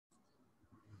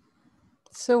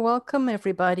So, welcome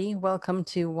everybody. Welcome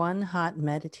to One Heart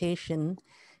Meditation.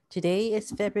 Today is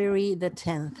February the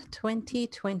 10th,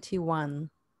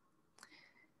 2021.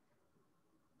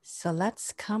 So,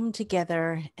 let's come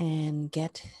together and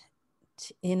get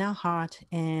in our heart,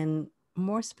 and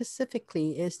more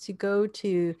specifically, is to go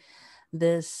to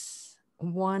this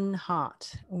one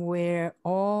heart where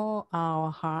all our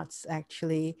hearts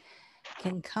actually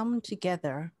can come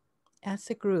together as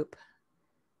a group.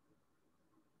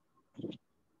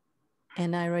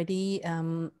 And I already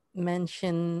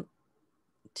mentioned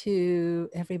to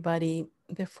everybody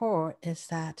before is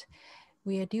that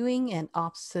we are doing an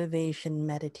observation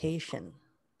meditation.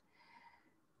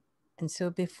 And so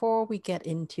before we get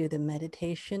into the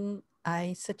meditation,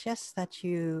 I suggest that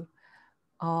you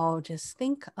all just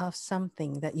think of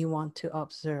something that you want to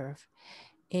observe.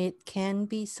 It can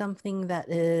be something that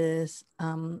is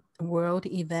world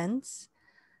events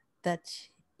that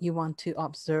you want to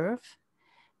observe.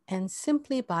 And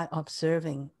simply by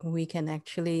observing, we can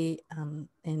actually,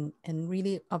 and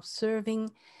really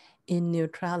observing in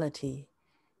neutrality,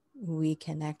 we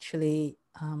can actually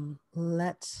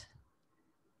let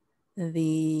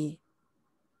the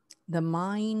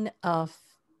mind of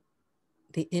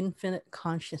the infinite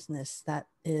consciousness that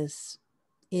is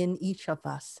in each of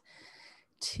us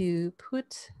to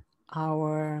put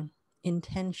our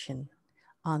intention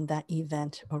on that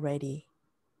event already.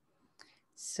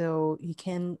 So you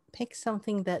can pick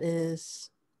something that is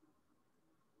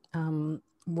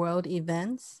world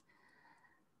events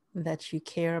that you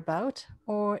care about,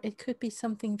 or it could be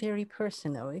something very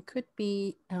personal. It could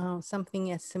be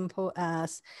something as simple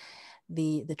as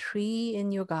the tree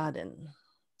in your garden,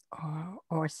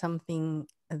 or something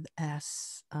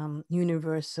as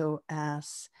universal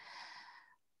as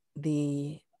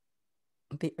the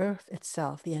earth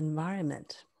itself, the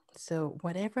environment. So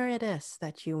whatever it is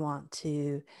that you want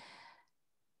to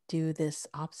do this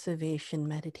observation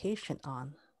meditation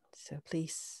on, so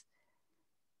please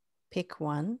pick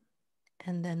one,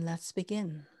 and then let's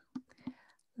begin.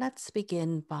 Let's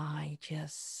begin by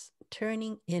just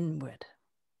turning inward.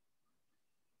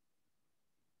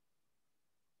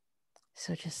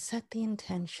 So just set the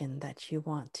intention that you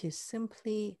want to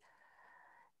simply,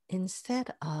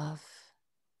 instead of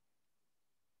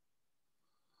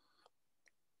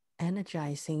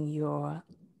energizing your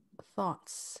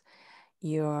thoughts,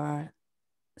 your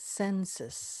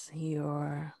senses,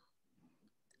 your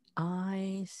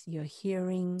eyes, your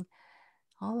hearing,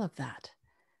 all of that,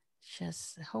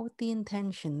 just hold the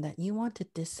intention that you want to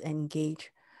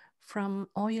disengage from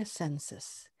all your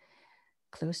senses.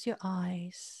 Close your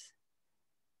eyes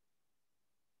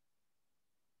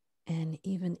and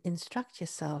even instruct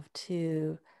yourself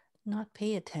to not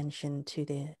pay attention to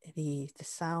the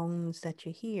sounds that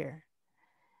you hear.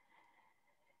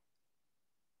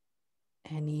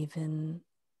 And even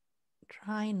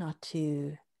try not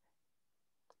to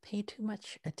pay too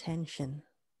much attention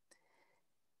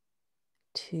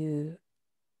to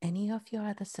any of your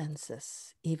other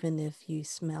senses, even if you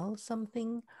smell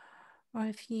something or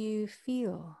if you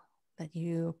feel that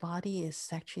your body is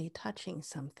actually touching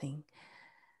something.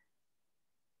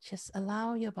 Just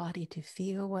allow your body to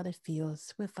feel what it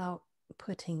feels without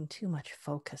putting too much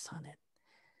focus on it.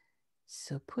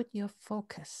 So put your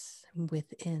focus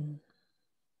within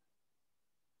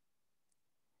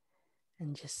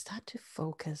and just start to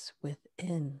focus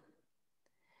within.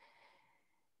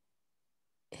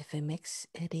 If it makes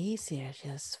it easier,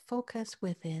 just focus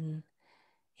within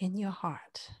in your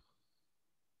heart.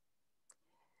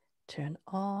 Turn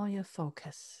all your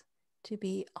focus to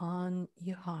be on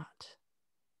your heart.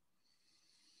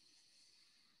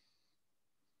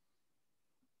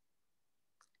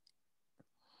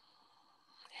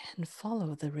 And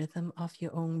follow the rhythm of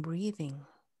your own breathing.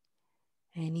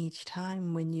 And each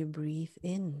time when you breathe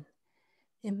in,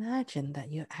 imagine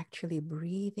that you're actually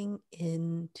breathing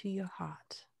into your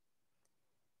heart.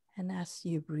 And as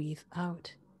you breathe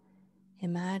out,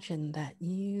 imagine that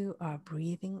you are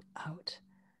breathing out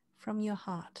from your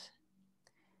heart.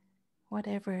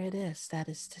 Whatever it is that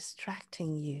is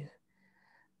distracting you,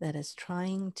 that is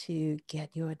trying to get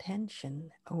your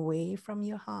attention away from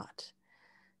your heart,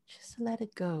 just let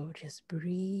it go. Just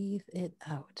breathe it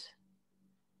out.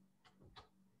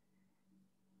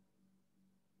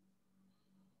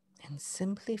 And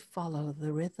simply follow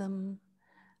the rhythm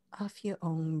of your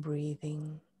own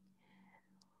breathing.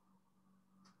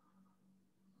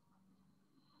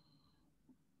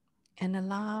 And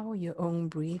allow your own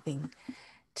breathing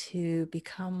to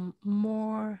become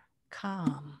more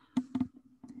calm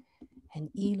and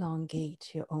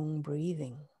elongate your own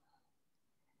breathing.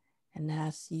 And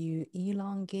as you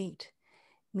elongate,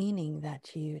 meaning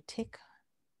that you take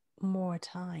more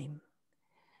time,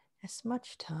 as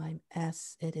much time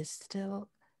as it is still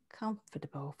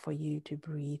comfortable for you to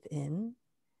breathe in,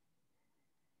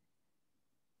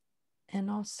 and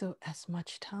also as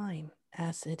much time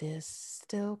as it is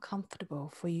still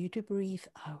comfortable for you to breathe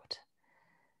out.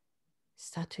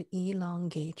 Start to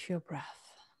elongate your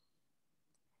breath.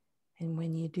 And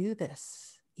when you do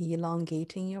this,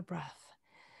 elongating your breath,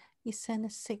 you send a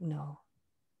signal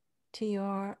to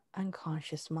your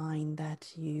unconscious mind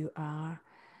that you are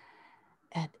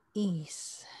at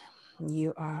ease,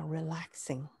 you are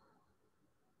relaxing.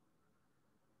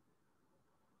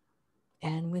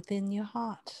 And within your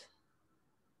heart,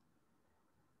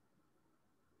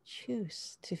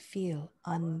 choose to feel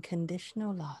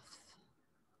unconditional love.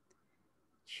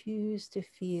 Choose to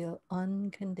feel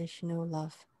unconditional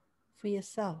love for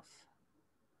yourself.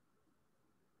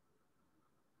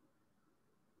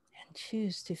 And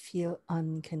choose to feel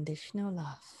unconditional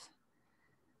love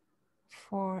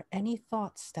for any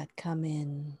thoughts that come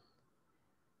in.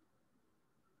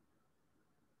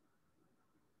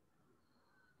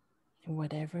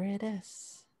 Whatever it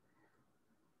is,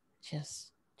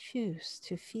 just choose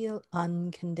to feel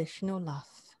unconditional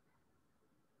love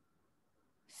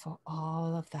for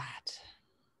all of that.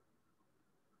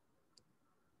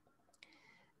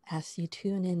 As you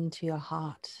tune into your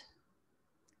heart,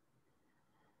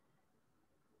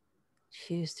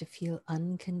 choose to feel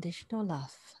unconditional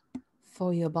love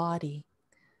for your body,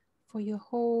 for your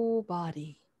whole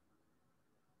body.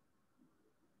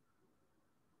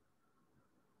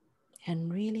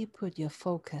 And really put your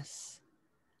focus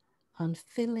on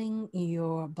filling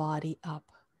your body up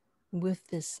with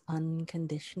this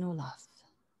unconditional love.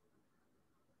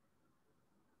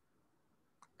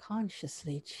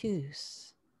 Consciously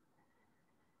choose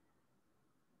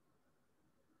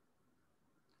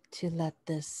to let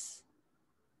this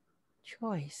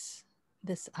choice,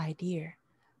 this idea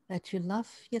that you love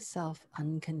yourself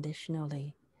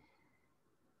unconditionally,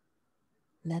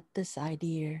 let this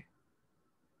idea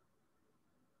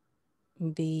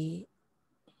be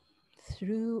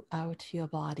throughout your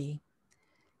body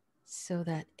so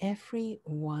that every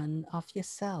one of your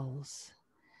cells,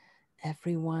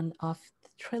 every one of the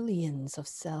trillions of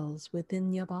cells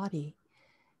within your body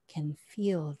can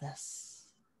feel this,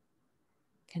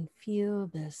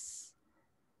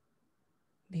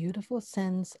 beautiful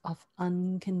sense of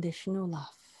unconditional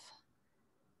love,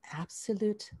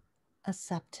 absolute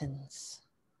acceptance.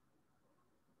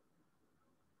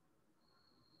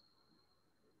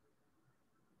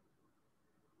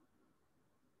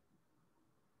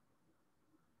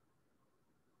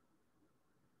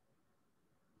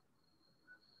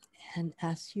 And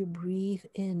as you breathe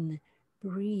in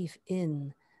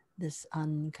this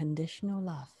unconditional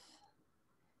love.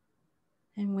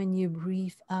 And when you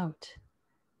breathe out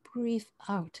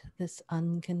this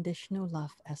unconditional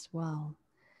love as well,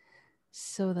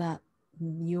 so that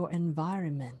your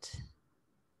environment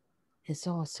is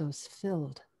also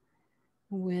filled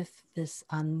with this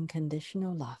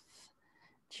unconditional love,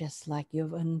 just like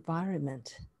your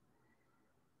environment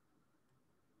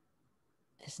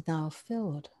is now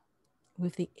filled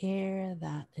with the air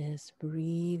that is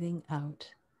breathing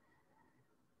out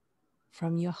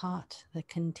from your heart that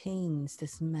contains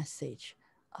this message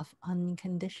of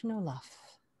unconditional love.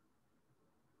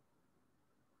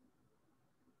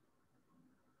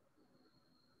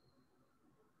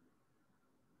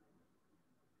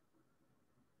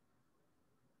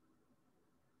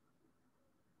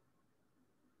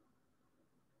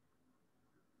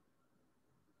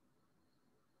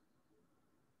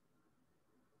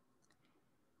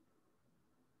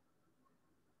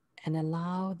 And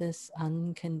allow this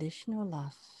unconditional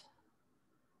love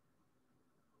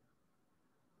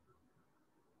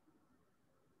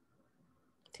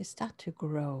to start to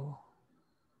grow.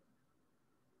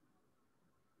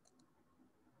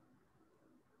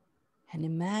 And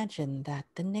imagine that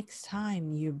the next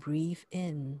time you breathe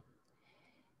in,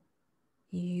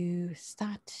 you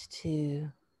start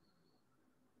to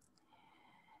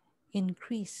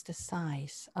increase the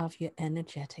size of your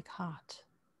energetic heart,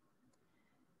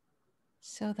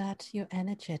 so that your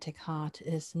energetic heart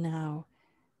is now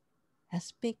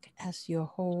as big as your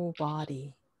whole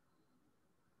body.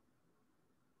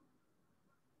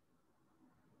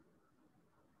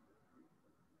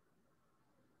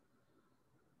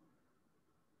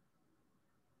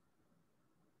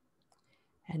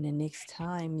 And the next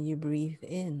time you breathe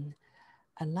in,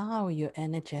 allow your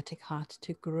energetic heart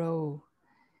to grow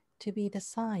to be the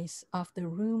size of the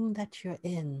room that you're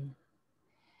in,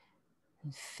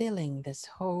 and filling this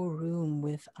whole room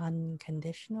with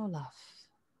unconditional love,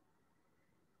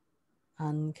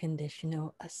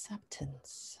 unconditional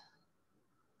acceptance.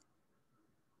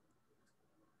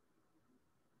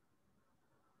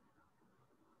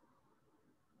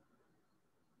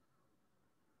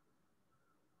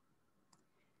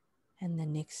 And the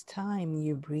next time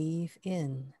you breathe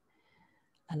in,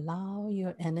 allow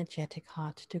your energetic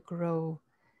heart to grow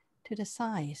to the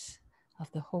size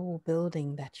of the whole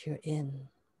building that you're in.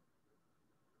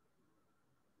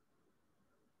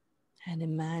 And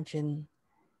imagine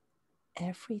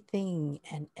everything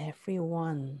and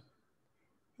everyone,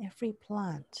 every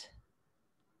plant,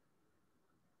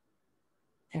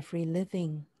 every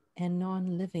living and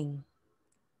non-living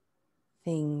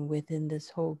thing within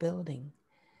this whole building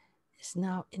is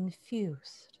now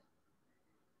infused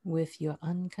with your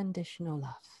unconditional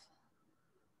love.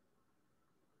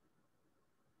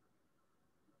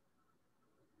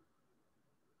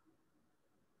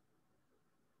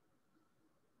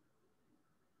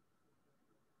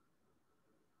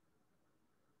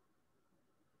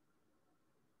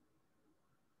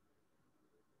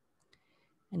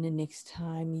 And the next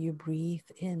time you breathe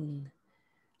in,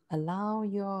 allow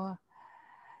your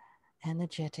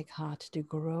energetic heart to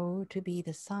grow to be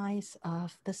the size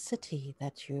of the city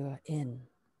that you're in.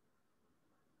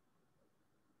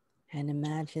 And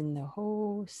imagine the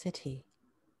whole city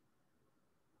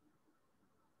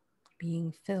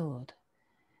being filled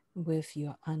with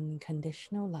your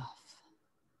unconditional love.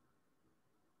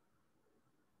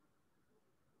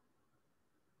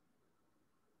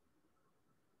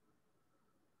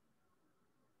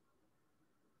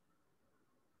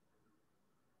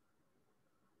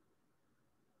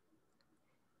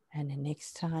 And the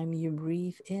next time you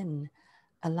breathe in,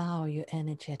 allow your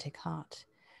energetic heart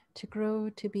to grow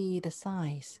to be the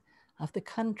size of the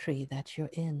country that you're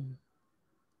in.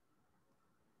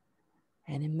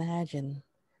 And imagine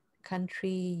the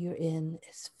country you're in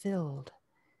is filled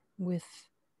with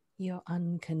your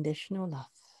unconditional love.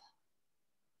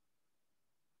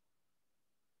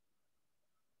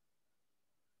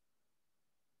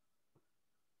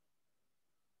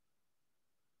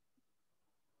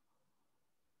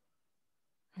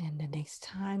 And the next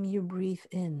time you breathe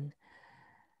in,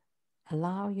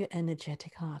 allow your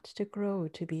energetic heart to grow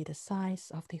to be the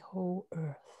size of the whole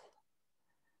earth.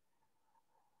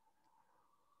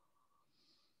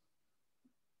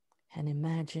 And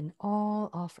imagine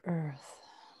all of earth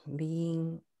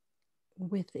being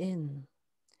within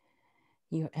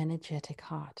your energetic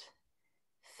heart,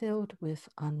 filled with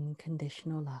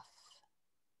unconditional love.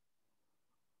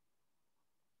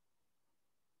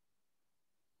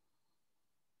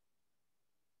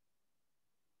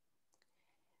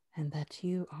 And that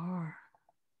you are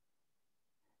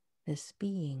this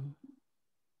being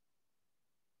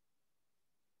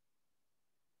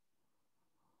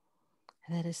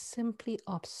that is simply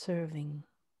observing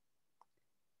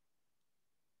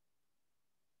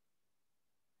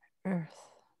earth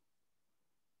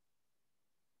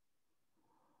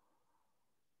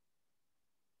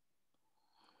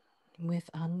with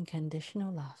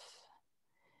unconditional love.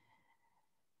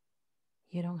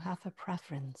 You don't have a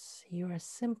preference. You are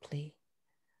simply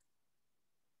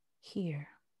here,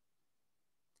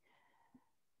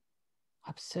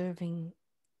 observing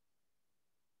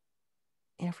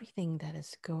everything that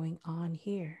is going on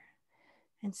here,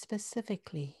 and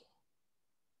specifically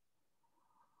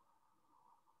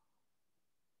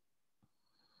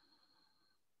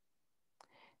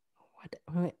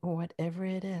whatever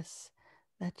it is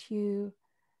that you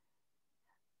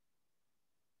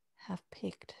have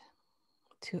picked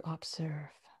to observe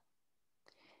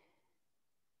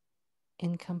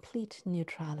in complete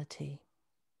neutrality.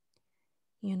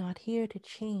 You're not here to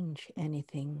change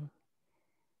anything.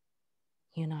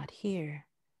 You're not here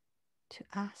to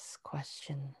ask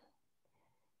questions.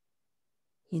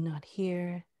 You're not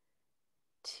here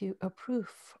to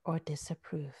approve or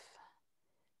disapprove.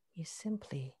 You're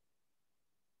simply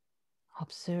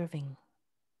observing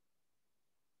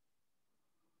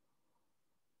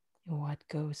what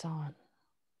goes on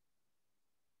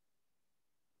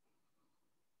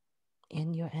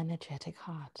in your energetic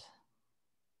heart.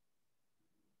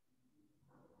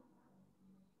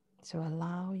 So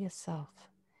allow yourself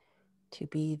to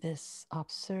be this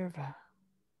observer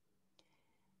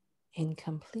in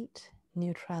complete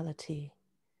neutrality,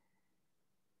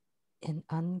 in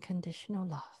unconditional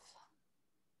love.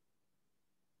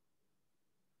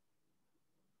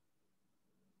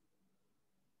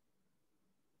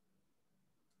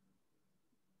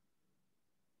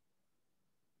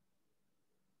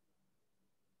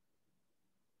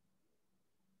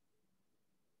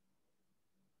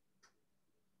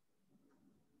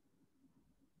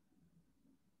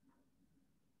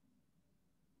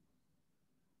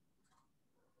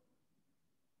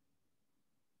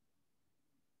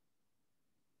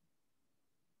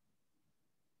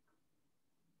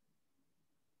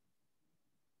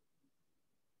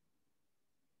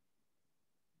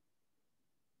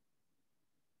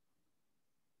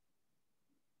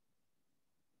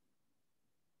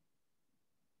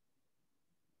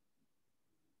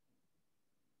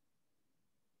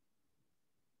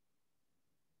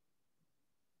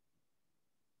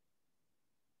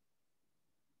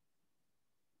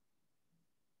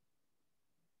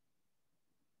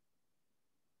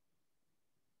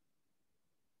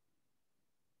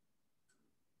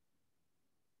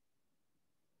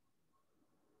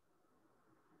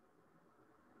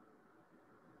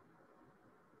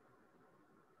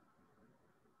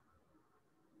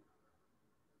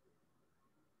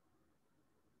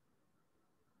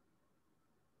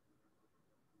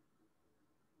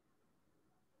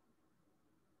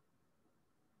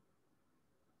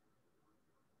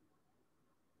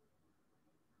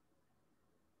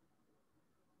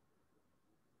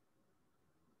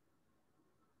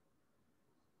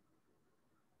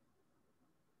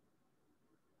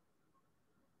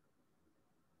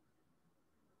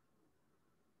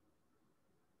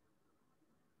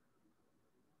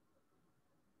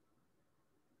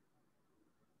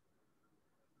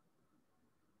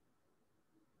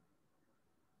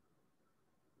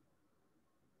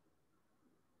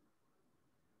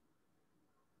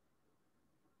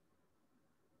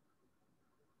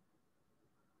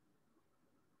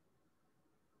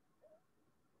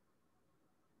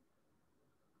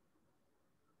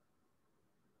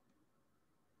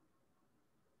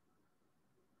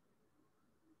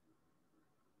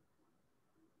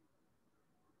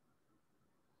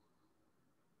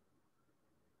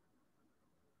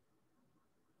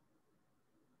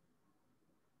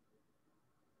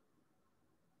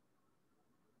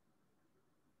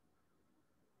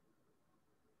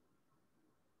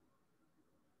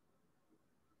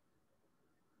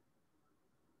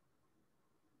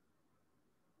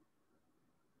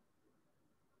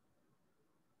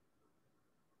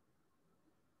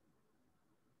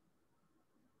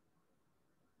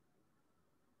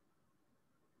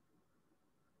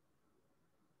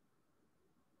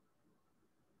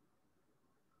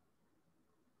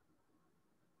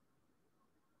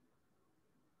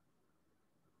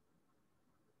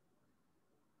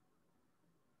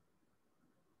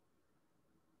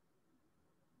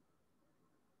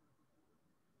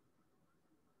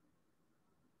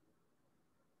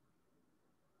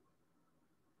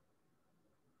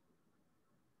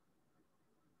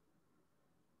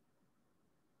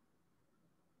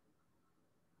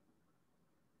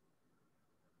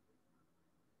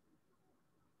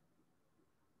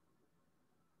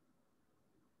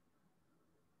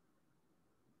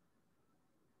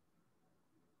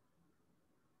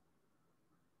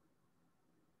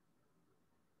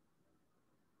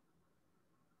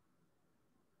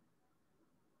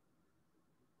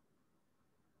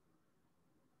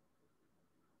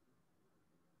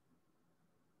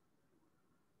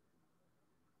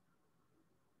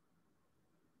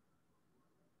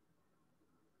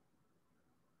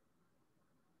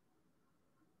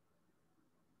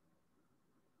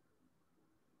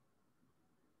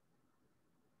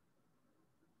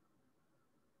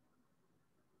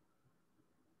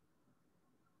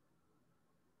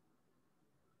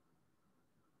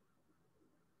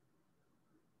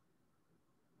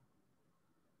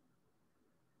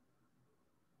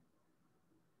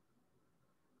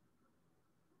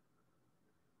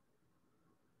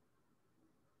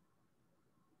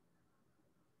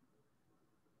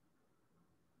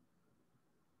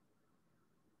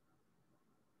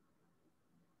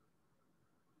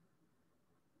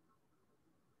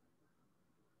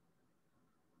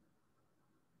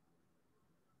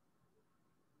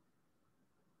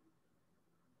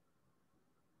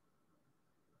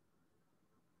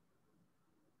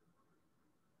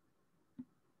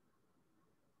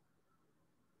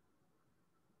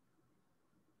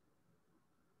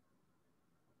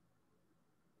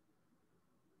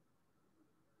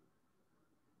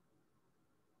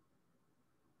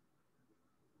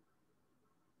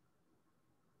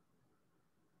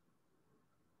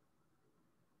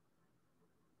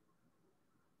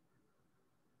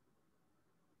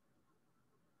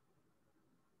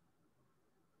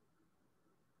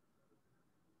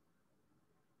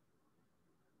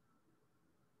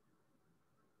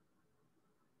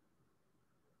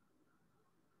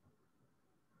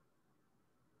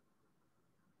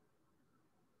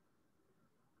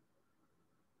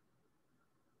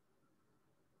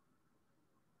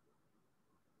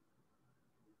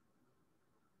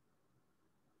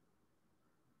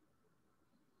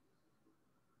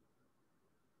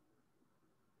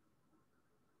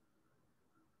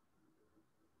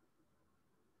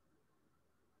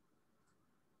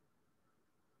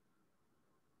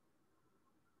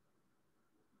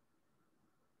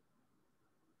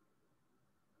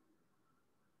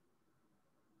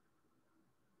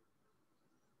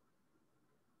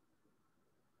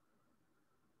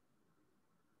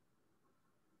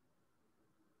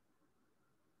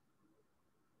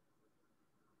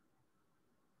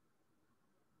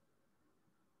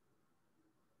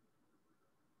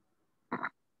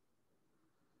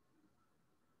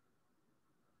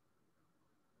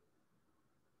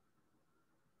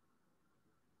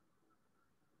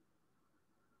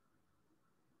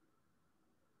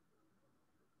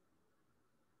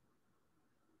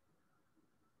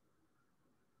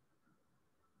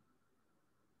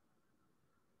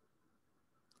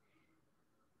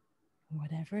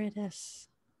 whatever it is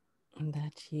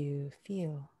that you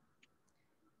feel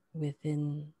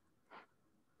within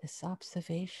this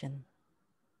observation,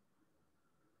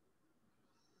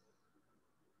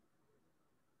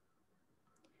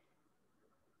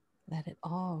 let it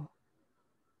all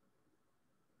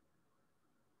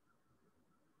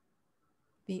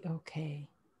be okay.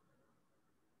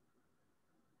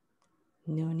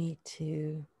 No need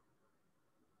to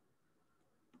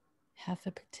have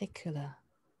a particular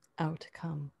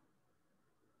outcome.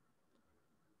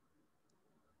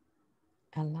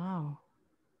 Allow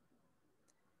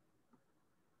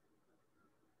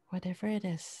whatever it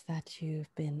is that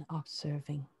you've been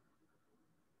observing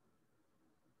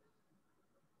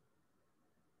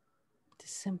to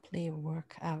simply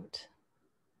work out.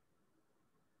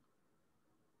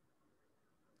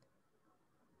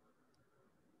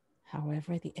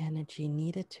 However, the energy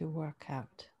needed to work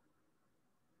out.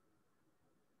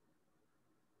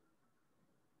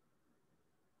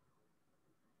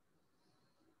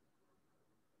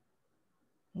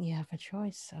 You have a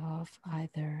choice of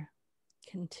either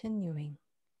continuing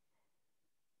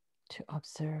to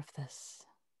observe this,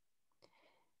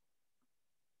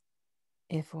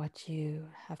 if what you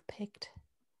have picked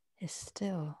is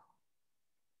still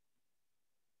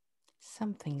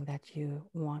something that you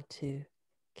want to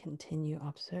continue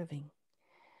observing,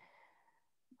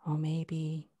 or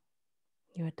maybe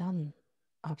you're done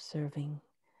observing,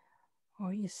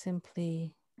 or you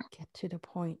simply get to the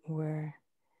point where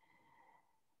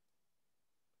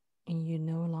you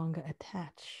no longer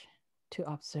attach to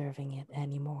observing it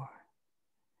anymore.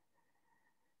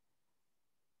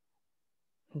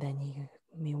 Then you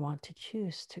may want to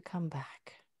choose to come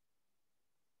back.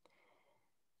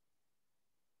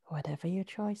 Whatever your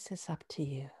choice is up to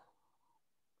you.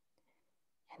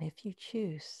 And if you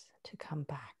choose to come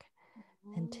back,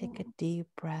 then take a deep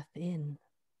breath in.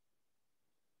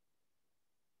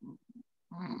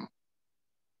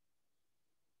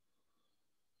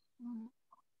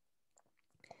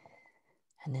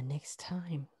 And the next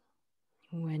time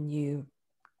when you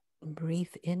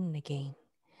breathe in again,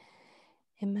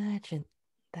 imagine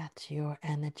that your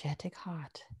energetic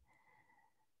heart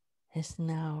is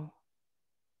now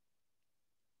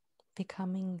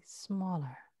becoming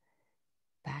smaller,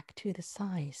 back to the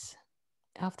size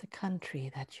of the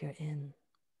country that you're in.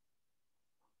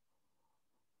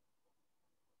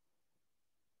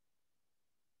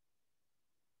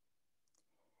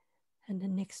 And the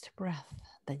next breath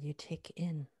that you take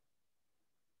in,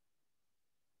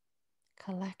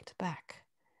 collect back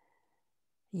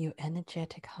your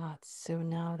energetic heart, so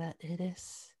now that it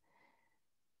is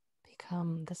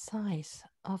become the size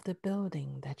of the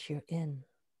building that you're in.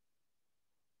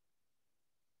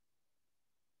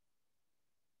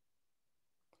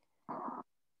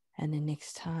 And the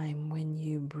next time when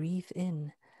you breathe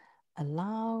in,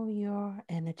 allow your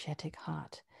energetic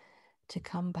heart to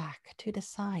come back to the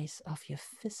size of your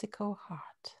physical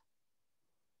heart.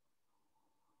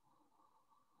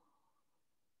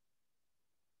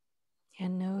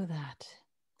 And know that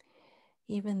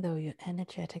even though your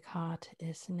energetic heart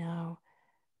is now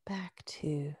back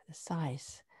to the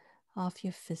size of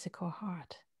your physical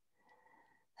heart,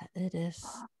 that it is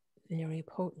very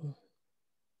potent.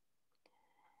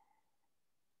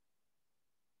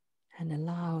 And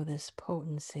allow this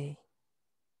potency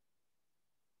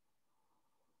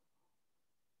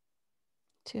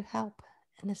to help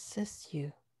and assist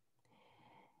you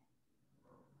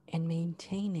in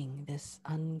maintaining this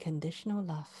unconditional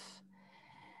love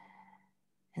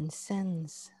and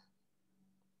sense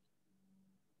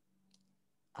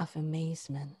of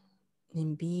amazement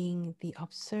in being the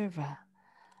observer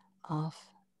of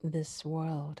this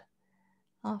world,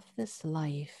 of this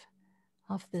life,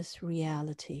 of this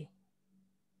reality.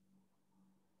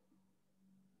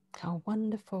 How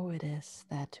wonderful it is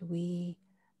that we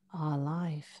are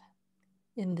alive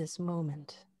in this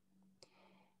moment,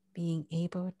 being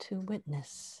able to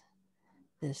witness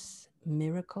this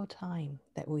miracle time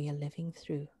that we are living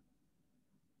through.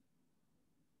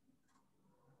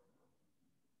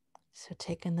 So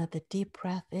take another deep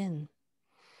breath in,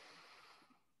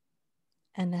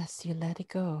 and as you let it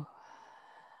go,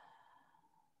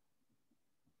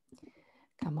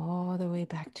 come all the way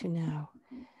back to now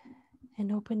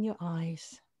and open your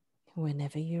eyes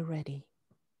whenever you're ready.